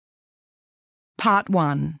Part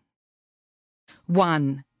 1.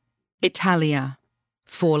 1. Italia.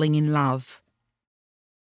 Falling in love.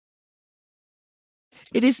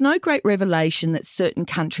 It is no great revelation that certain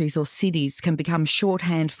countries or cities can become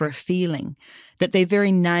shorthand for a feeling, that their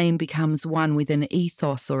very name becomes one with an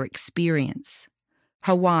ethos or experience.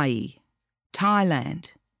 Hawaii,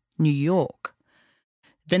 Thailand, New York.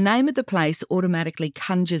 The name of the place automatically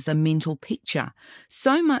conjures a mental picture,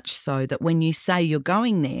 so much so that when you say you're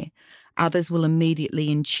going there, others will immediately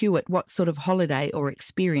intuit what sort of holiday or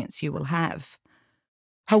experience you will have.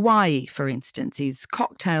 Hawaii, for instance, is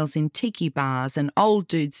cocktails in tiki bars and old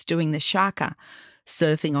dudes doing the shaka,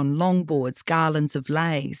 surfing on longboards, garlands of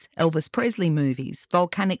leis, Elvis Presley movies,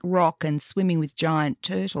 volcanic rock and swimming with giant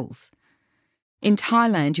turtles. In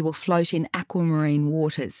Thailand, you will float in aquamarine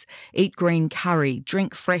waters, eat green curry,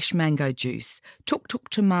 drink fresh mango juice, tuk-tuk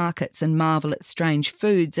to markets and marvel at strange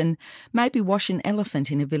foods, and maybe wash an elephant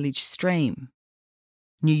in a village stream.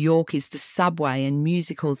 New York is the subway and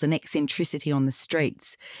musicals and eccentricity on the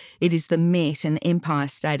streets. It is the Met and Empire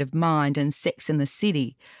State of Mind and Sex and the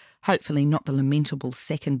City, hopefully not the lamentable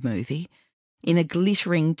second movie, in a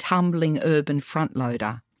glittering, tumbling urban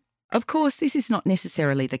front-loader. Of course, this is not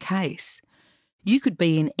necessarily the case. You could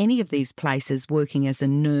be in any of these places working as a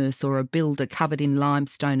nurse or a builder covered in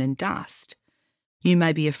limestone and dust. You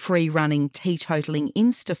may be a free-running, teetotaling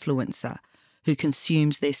Instafluencer who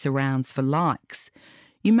consumes their surrounds for likes.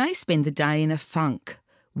 You may spend the day in a funk,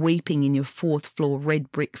 weeping in your fourth-floor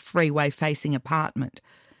red-brick freeway-facing apartment.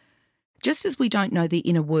 Just as we don't know the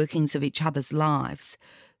inner workings of each other's lives,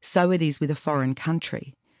 so it is with a foreign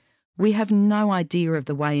country. We have no idea of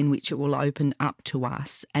the way in which it will open up to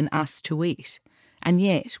us and us to it, and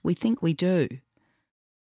yet we think we do.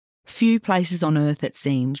 Few places on earth, it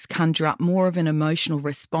seems, conjure up more of an emotional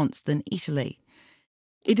response than Italy.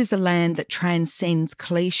 It is a land that transcends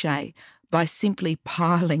cliché by simply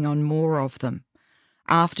piling on more of them.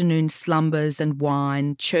 Afternoon slumbers and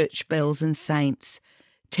wine, church bells and saints,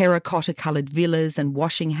 terracotta-coloured villas and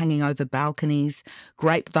washing hanging over balconies,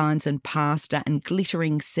 grapevines and pasta and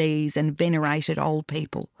glittering seas and venerated old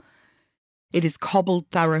people. It is cobbled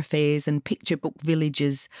thoroughfares and picture-book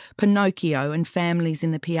villages, Pinocchio and families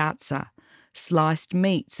in the piazza, sliced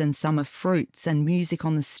meats and summer fruits and music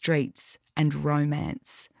on the streets and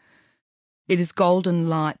romance. It is golden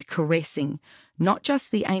light caressing not just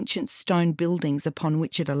the ancient stone buildings upon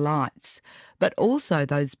which it alights, but also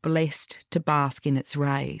those blessed to bask in its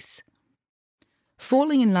rays.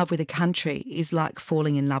 Falling in love with a country is like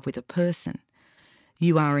falling in love with a person.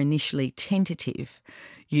 You are initially tentative.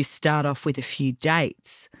 You start off with a few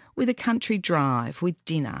dates, with a country drive, with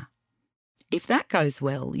dinner. If that goes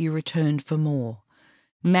well, you return for more.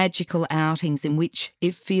 Magical outings in which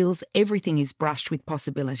it feels everything is brushed with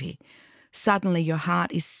possibility. Suddenly your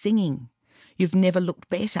heart is singing. You've never looked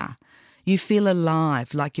better. You feel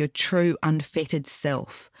alive, like your true unfettered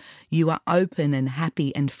self. You are open and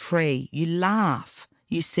happy and free. You laugh.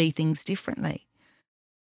 You see things differently.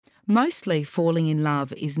 Mostly falling in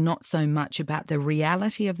love is not so much about the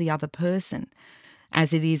reality of the other person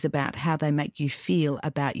as it is about how they make you feel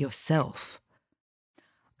about yourself.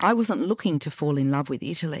 I wasn't looking to fall in love with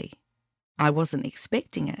Italy. I wasn't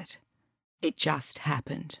expecting it. It just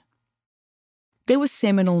happened. There were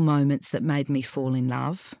seminal moments that made me fall in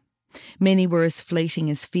love. Many were as fleeting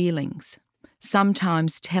as feelings.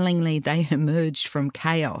 Sometimes tellingly they emerged from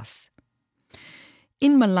chaos.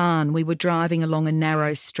 In Milan, we were driving along a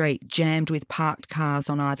narrow street jammed with parked cars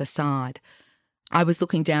on either side. I was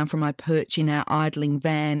looking down from my perch in our idling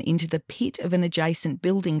van into the pit of an adjacent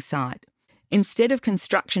building site. Instead of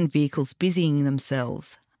construction vehicles busying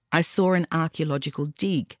themselves, I saw an archaeological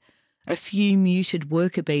dig. A few muted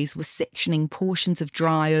worker bees were sectioning portions of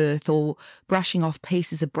dry earth or brushing off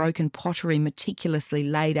pieces of broken pottery meticulously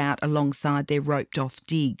laid out alongside their roped-off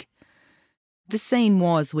dig. The scene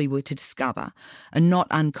was, we were to discover, a not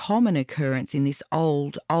uncommon occurrence in this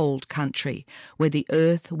old, old country where the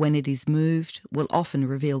earth, when it is moved, will often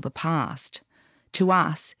reveal the past. To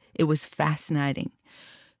us, it was fascinating.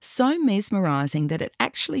 So mesmerising that it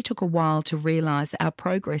actually took a while to realise our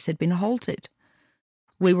progress had been halted.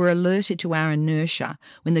 We were alerted to our inertia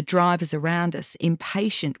when the drivers around us,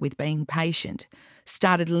 impatient with being patient,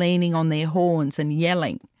 started leaning on their horns and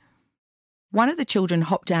yelling. One of the children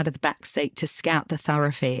hopped out of the back seat to scout the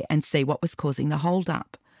thoroughfare and see what was causing the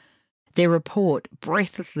hold-up. Their report,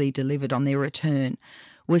 breathlessly delivered on their return,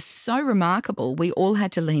 was so remarkable we all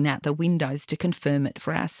had to lean out the windows to confirm it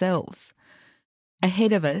for ourselves.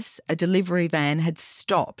 Ahead of us, a delivery van had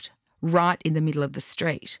stopped right in the middle of the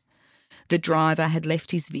street. The driver had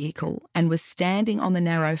left his vehicle and was standing on the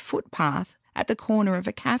narrow footpath at the corner of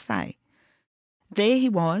a cafe. There he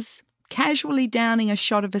was, casually downing a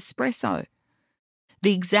shot of espresso.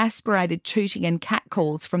 The exasperated tooting and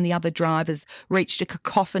catcalls from the other drivers reached a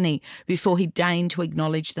cacophony before he deigned to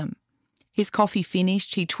acknowledge them. His coffee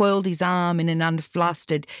finished, he twirled his arm in an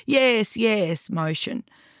unflustered "yes, yes" motion,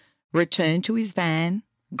 returned to his van,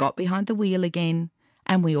 got behind the wheel again,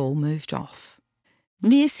 and we all moved off.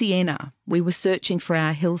 Near Siena, we were searching for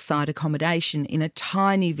our hillside accommodation in a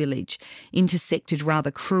tiny village intersected rather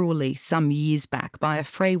cruelly some years back by a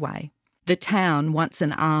freeway. The town, once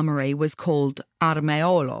an armoury, was called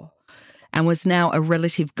Armeolo and was now a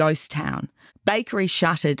relative ghost town. Bakery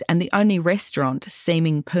shuttered and the only restaurant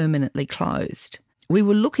seeming permanently closed. We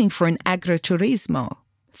were looking for an agriturismo,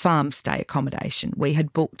 farm stay accommodation we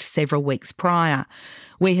had booked several weeks prior.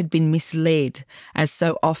 We had been misled, as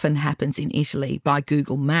so often happens in Italy, by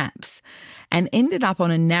Google Maps, and ended up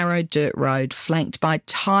on a narrow dirt road flanked by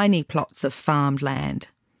tiny plots of farmed land.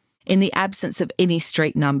 In the absence of any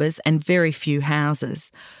street numbers and very few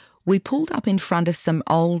houses, we pulled up in front of some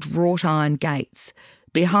old wrought iron gates,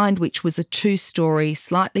 behind which was a 2-storey,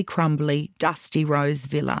 slightly crumbly, dusty rose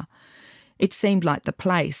villa. It seemed like the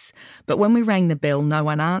place, but when we rang the bell, no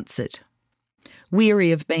one answered.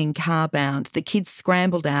 Weary of being car-bound, the kids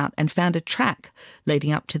scrambled out and found a track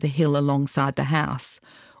leading up to the hill alongside the house.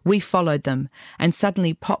 We followed them and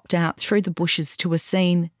suddenly popped out through the bushes to a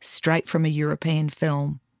scene straight from a European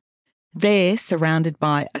film. There, surrounded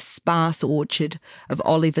by a sparse orchard of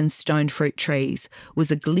olive and stone fruit trees,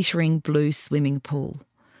 was a glittering blue swimming pool.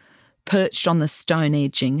 Perched on the stone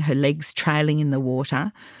edging, her legs trailing in the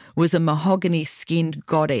water, was a mahogany-skinned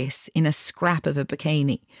goddess in a scrap of a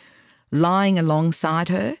bikini. Lying alongside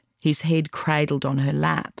her, his head cradled on her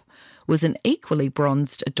lap, was an equally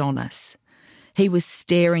bronzed Adonis. He was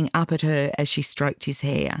staring up at her as she stroked his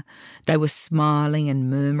hair. They were smiling and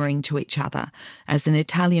murmuring to each other as an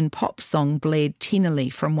Italian pop song blared tinnily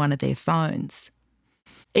from one of their phones.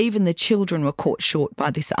 Even the children were caught short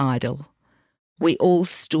by this idyll. We all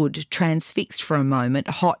stood transfixed for a moment,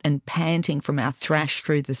 hot and panting from our thrash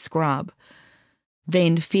through the scrub.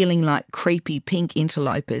 Then, feeling like creepy pink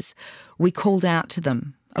interlopers, we called out to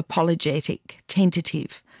them, apologetic,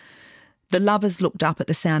 tentative. The lovers looked up at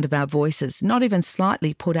the sound of our voices, not even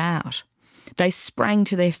slightly put out. They sprang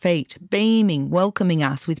to their feet, beaming, welcoming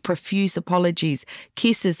us with profuse apologies,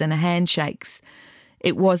 kisses and handshakes.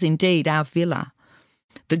 It was indeed our villa.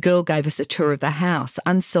 The girl gave us a tour of the house,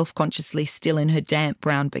 unselfconsciously still in her damp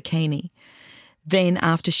brown bikini. Then,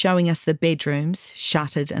 after showing us the bedrooms,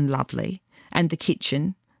 shuttered and lovely, and the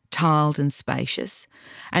kitchen, tiled and spacious,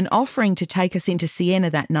 and offering to take us into Siena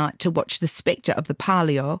that night to watch the spectre of the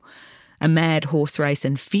Palio, a mad horse race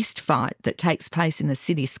and fist fight that takes place in the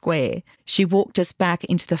city square, she walked us back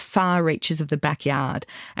into the far reaches of the backyard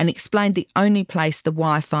and explained the only place the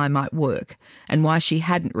Wi-Fi might work and why she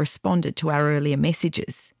hadn't responded to our earlier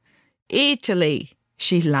messages. "Italy!"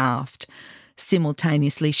 she laughed,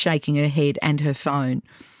 simultaneously shaking her head and her phone.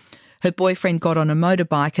 Her boyfriend got on a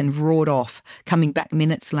motorbike and roared off, coming back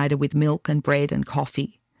minutes later with milk and bread and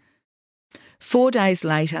coffee. 4 days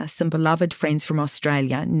later, some beloved friends from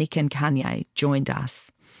Australia, Nick and Kanye, joined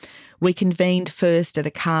us. We convened first at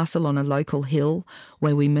a castle on a local hill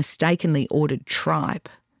where we mistakenly ordered tripe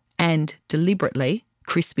and, deliberately,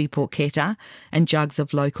 crispy porchetta and jugs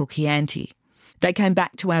of local Chianti. They came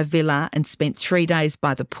back to our villa and spent 3 days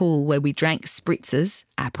by the pool where we drank spritzers,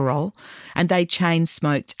 Aperol, and they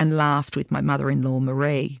chain-smoked and laughed with my mother-in-law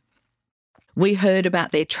Marie. We heard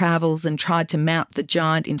about their travels and tried to mount the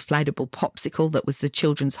giant inflatable popsicle that was the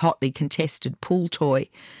children's hotly contested pool toy.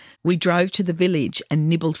 We drove to the village and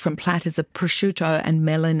nibbled from platters of prosciutto and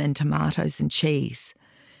melon and tomatoes and cheese.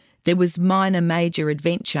 There was minor-major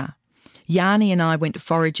adventure. Yanni and I went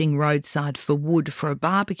foraging roadside for wood for a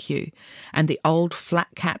barbecue, and the old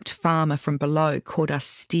flat-capped farmer from below caught us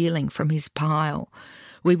stealing from his pile.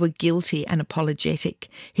 We were guilty and apologetic.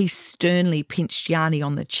 He sternly pinched Yanni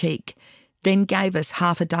on the cheek, then gave us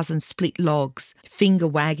 6 split logs,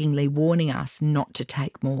 finger-waggingly warning us not to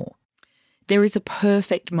take more. There is a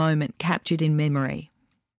perfect moment captured in memory.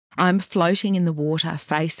 I'm floating in the water,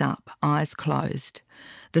 face up, eyes closed.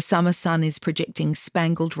 The summer sun is projecting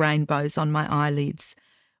spangled rainbows on my eyelids,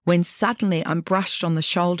 when suddenly I'm brushed on the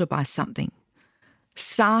shoulder by something.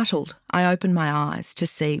 Startled, I open my eyes to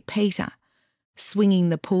see Peter swinging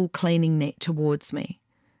the pool cleaning net towards me.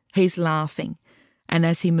 He's laughing, and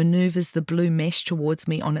as he manoeuvres the blue mesh towards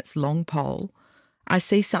me on its long pole, I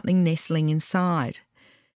see something nestling inside.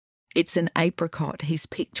 It's an apricot he's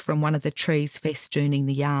picked from one of the trees festooning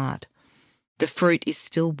the yard. The fruit is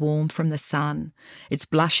still warm from the sun, its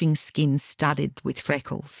blushing skin studded with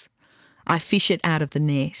freckles. I fish it out of the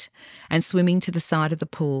net and, swimming to the side of the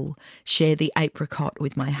pool, share the apricot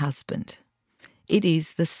with my husband. It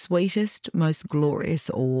is the sweetest, most glorious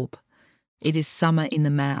orb. It is summer in the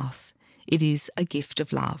mouth. It is a gift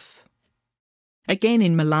of love. Again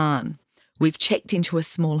in Milan, we've checked into a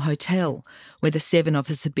small hotel where the 7 of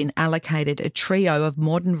us have been allocated a trio of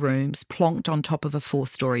modern rooms plonked on top of a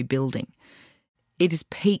 4-storey building. It is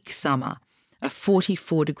peak summer, a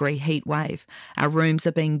 44-degree heat wave. Our rooms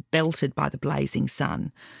are being belted by the blazing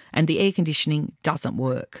sun, and the air conditioning doesn't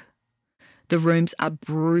work. The rooms are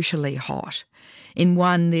brutally hot. In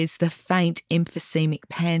one, there's the faint emphysemic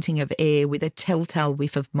panting of air with a telltale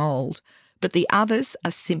whiff of mould, but the others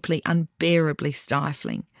are simply unbearably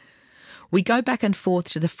stifling. We go back and forth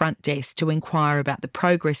to the front desk to inquire about the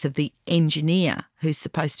progress of the engineer who's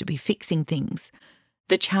supposed to be fixing things.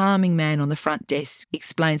 The charming man on the front desk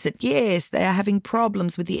explains that yes, they are having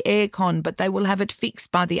problems with the aircon, but they will have it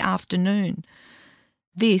fixed by the afternoon.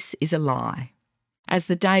 This is a lie. As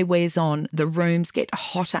the day wears on, the rooms get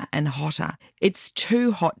hotter and hotter. It's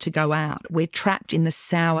too hot to go out. We're trapped in the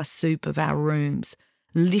sour soup of our rooms,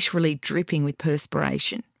 literally dripping with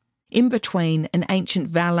perspiration. In between, an ancient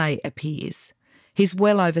valet appears. He's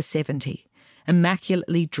well over 70.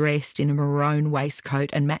 Immaculately dressed in a maroon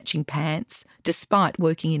waistcoat and matching pants, despite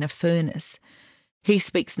working in a furnace. He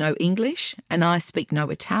speaks no English and I speak no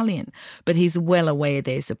Italian, but he's well aware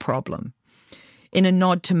there's a problem. In a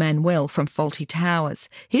nod to Manuel from Fawlty Towers,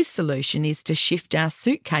 his solution is to shift our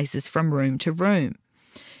suitcases from room to room.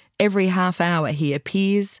 Every half hour he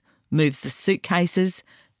appears, moves the suitcases,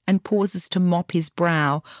 and pauses to mop his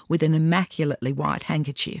brow with an immaculately white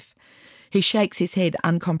handkerchief. He shakes his head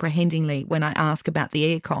uncomprehendingly when I ask about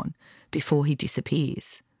the aircon before he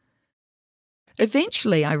disappears.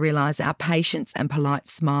 Eventually I realise our patience and polite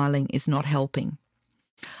smiling is not helping.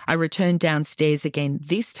 I return downstairs again,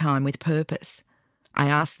 this time with purpose. I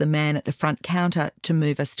ask the man at the front counter to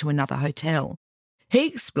move us to another hotel. He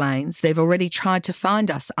explains they've already tried to find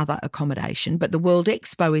us other accommodation, but the World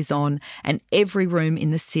Expo is on and every room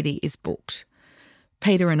in the city is booked.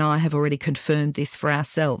 Peter and I have already confirmed this for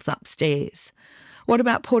ourselves upstairs. What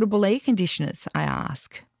about portable air conditioners? I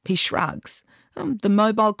ask. He shrugs. The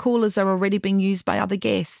mobile coolers are already being used by other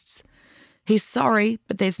guests. He's sorry,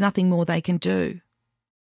 but there's nothing more they can do.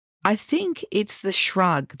 I think it's the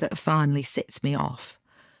shrug that finally sets me off.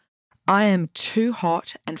 I am too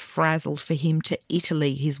hot and frazzled for him to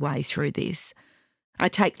Italy his way through this. I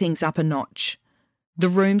take things up a notch. The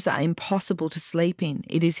rooms are impossible to sleep in.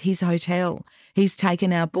 It is his hotel. He's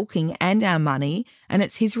taken our booking and our money, and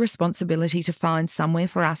it's his responsibility to find somewhere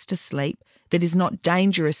for us to sleep that is not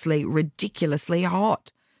dangerously, ridiculously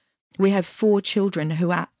hot. We have 4 children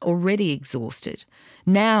who are already exhausted.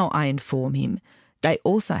 Now, I inform him, they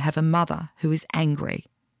also have a mother who is angry.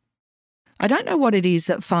 I don't know what it is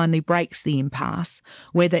that finally breaks the impasse,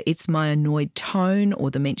 whether it's my annoyed tone or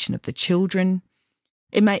the mention of the children.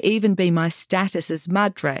 It may even be my status as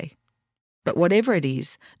madre. But whatever it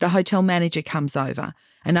is, the hotel manager comes over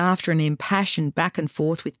and after an impassioned back and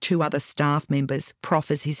forth with 2 other staff members,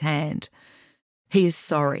 proffers his hand. He is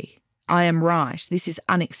sorry. I am right. This is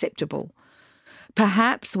unacceptable.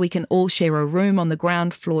 Perhaps we can all share a room on the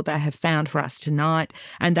ground floor they have found for us tonight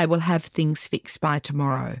and they will have things fixed by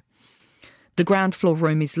tomorrow. The ground floor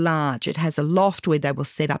room is large. It has a loft where they will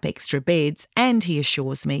set up extra beds and, he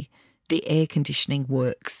assures me, the air conditioning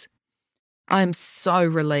works. I am so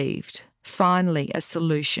relieved. Finally, a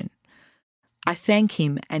solution. I thank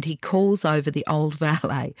him and he calls over the old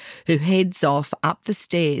valet who heads off up the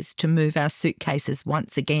stairs to move our suitcases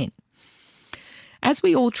once again. As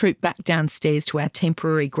we all troop back downstairs to our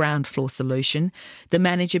temporary ground floor solution, the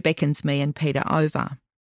manager beckons me and Peter over.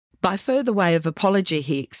 By further way of apology,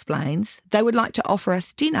 he explains, they would like to offer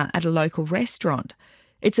us dinner at a local restaurant.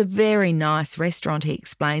 It's a very nice restaurant, he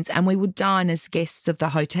explains, and we would dine as guests of the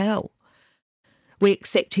hotel. We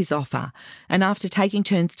accept his offer, and after taking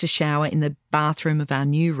turns to shower in the bathroom of our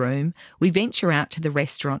new room, we venture out to the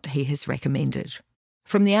restaurant he has recommended.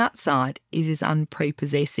 From the outside, it is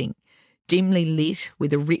unprepossessing, dimly lit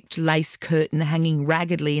with a ripped lace curtain hanging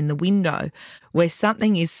raggedly in the window where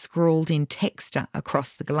something is scrawled in texture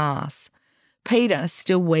across the glass. Peter,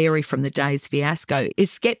 still wary from the day's fiasco,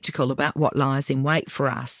 is sceptical about what lies in wait for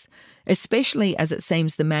us, especially as it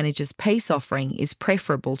seems the manager's peace offering is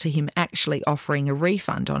preferable to him actually offering a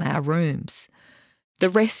refund on our rooms. The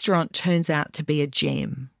restaurant turns out to be a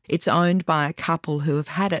gem. It's owned by a couple who have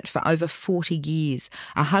had it for over 40 years,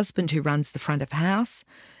 a husband who runs the front of house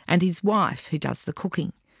and his wife who does the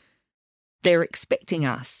cooking. They're expecting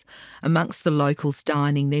us. Amongst the locals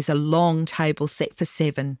dining, there's a long table set for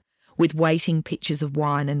 7 with waiting pitchers of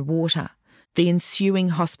wine and water. The ensuing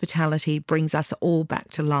hospitality brings us all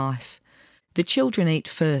back to life. The children eat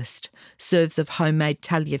first, serves of homemade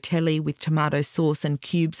tagliatelle with tomato sauce and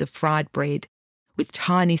cubes of fried bread, with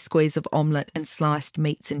tiny squares of omelette and sliced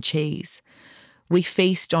meats and cheese. We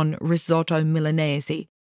feast on risotto milanese,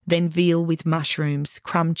 then veal with mushrooms,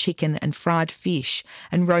 crumb chicken and fried fish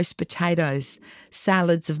and roast potatoes,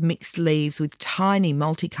 salads of mixed leaves with tiny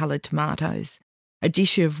multicoloured tomatoes, a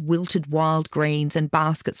dish of wilted wild greens and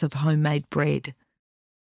baskets of homemade bread.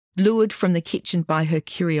 Lured from the kitchen by her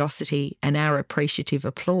curiosity and our appreciative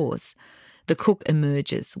applause, the cook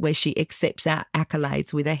emerges, where she accepts our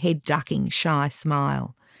accolades with a head-ducking, shy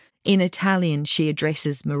smile. In Italian, she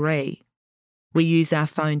addresses Marie. We use our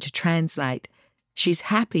phone to translate. She's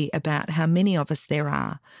happy about how many of us there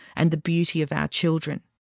are and the beauty of our children.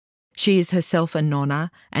 She is herself a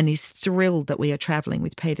nonna and is thrilled that we are travelling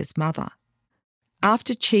with Peter's mother.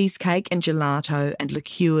 After cheesecake and gelato and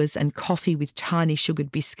liqueurs and coffee with tiny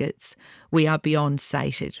sugared biscuits, we are beyond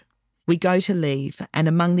sated. We go to leave, and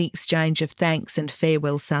among the exchange of thanks and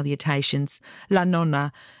farewell salutations, La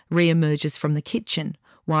Nonna re-emerges from the kitchen,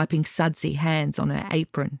 wiping sudsy hands on her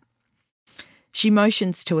apron. She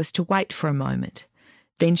motions to us to wait for a moment.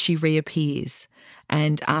 Then she reappears,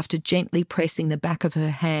 and after gently pressing the back of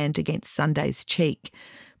her hand against Sunday's cheek,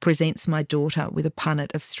 presents my daughter with a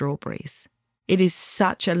punnet of strawberries. It is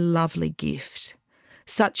such a lovely gift,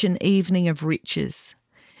 such an evening of riches.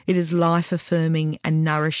 It is life-affirming and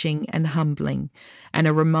nourishing and humbling, and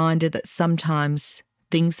a reminder that sometimes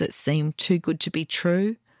things that seem too good to be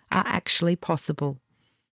true are actually possible.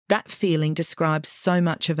 That feeling describes so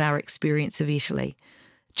much of our experience of Italy.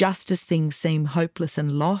 Just as things seem hopeless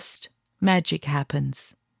and lost, magic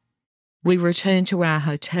happens. We return to our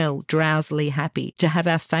hotel, drowsily happy to have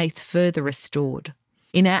our faith further restored.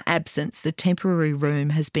 In our absence, the temporary room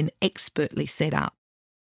has been expertly set up.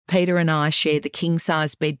 Peter and I share the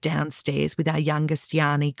king-size bed downstairs with our youngest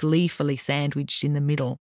Yanni gleefully sandwiched in the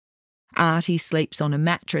middle. Artie sleeps on a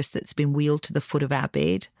mattress that's been wheeled to the foot of our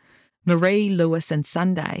bed. Marie, Lewis and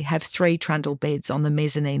Sunday have 3 trundle beds on the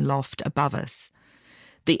mezzanine loft above us.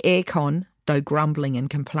 The aircon, though grumbling and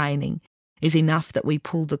complaining, is enough that we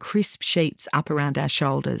pull the crisp sheets up around our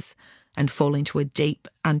shoulders and fall into a deep,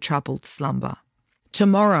 untroubled slumber.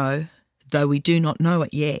 Tomorrow, though we do not know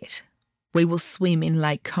it yet, we will swim in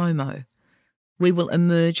Lake Como. We will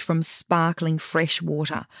emerge from sparkling fresh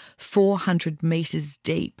water, 400 metres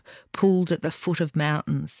deep, pooled at the foot of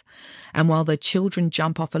mountains. And while the children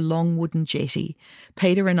jump off a long wooden jetty,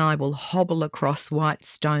 Peter and I will hobble across white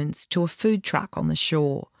stones to a food truck on the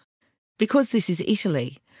shore. Because this is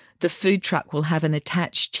Italy, the food truck will have an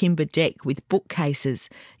attached timber deck with bookcases,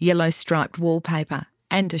 yellow striped wallpaper,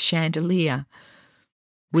 and a chandelier.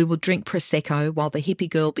 We will drink Prosecco while the hippie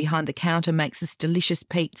girl behind the counter makes us delicious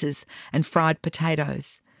pizzas and fried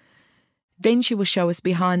potatoes. Then she will show us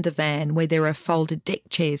behind the van where there are folded deck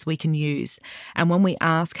chairs we can use, and when we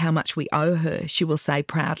ask how much we owe her, she will say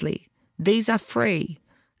proudly, "These are free,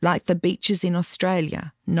 like the beaches in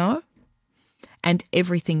Australia, no?" And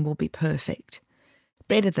everything will be perfect,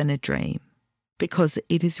 better than a dream, because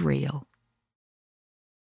it is real.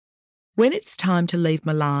 When it's time to leave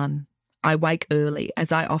Milan, I wake early,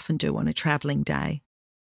 as I often do on a travelling day.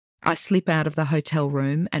 I slip out of the hotel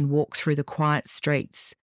room and walk through the quiet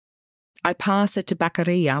streets. I pass a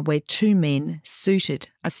tabaccaria where 2 men, suited,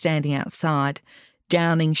 are standing outside,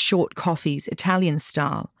 downing short coffees Italian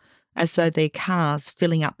style, as though they're cars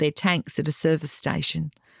filling up their tanks at a service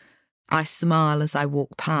station. I smile as I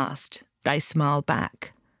walk past. They smile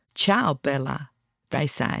back. "Ciao, Bella," they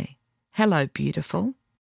say. "Hello, beautiful."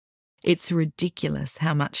 It's ridiculous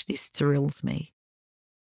how much this thrills me.